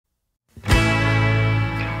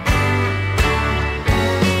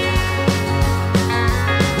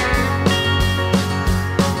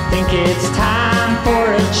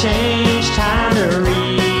change, time to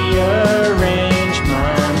rearrange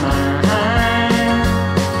my mind.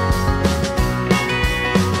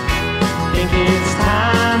 Think it's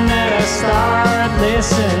time that I start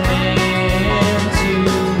listening to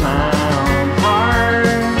my own heart.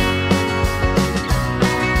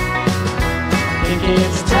 Think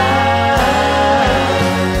it's time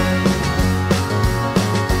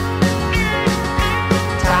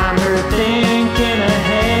for thinking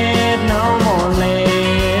ahead, no more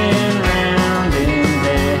laying round in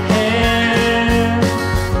bed.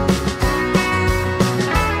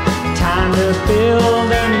 Time to build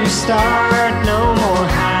a new start, no more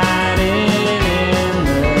hiding in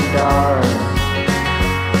the dark.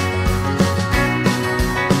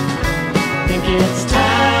 Think it's time.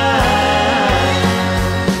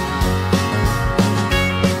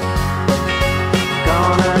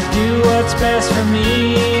 Gonna do what's best for me,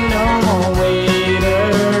 no more wait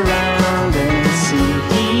around and see.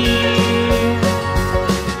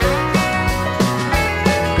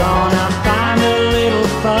 Gonna find a little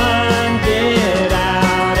fun, get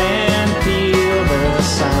out and feel the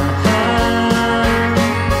sun.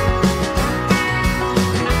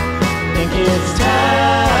 Think it's time.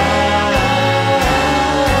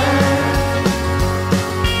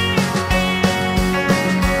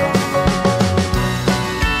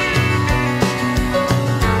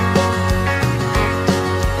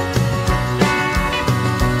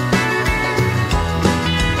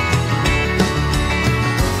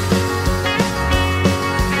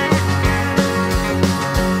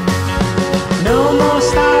 No more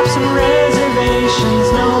stops and reservations,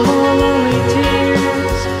 no more lonely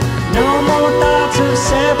tears, no more thoughts of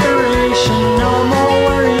separation, no more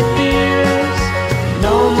worried fears,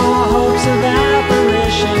 no more hopes of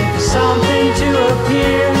apparition, for something to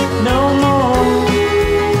appear, no more.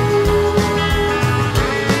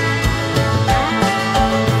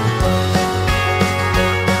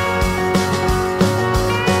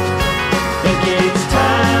 Think it's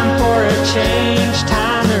time for a change,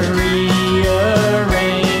 time to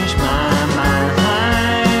rearrange my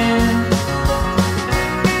mind.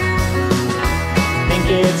 Think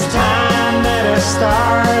it's time that I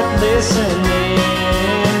start listening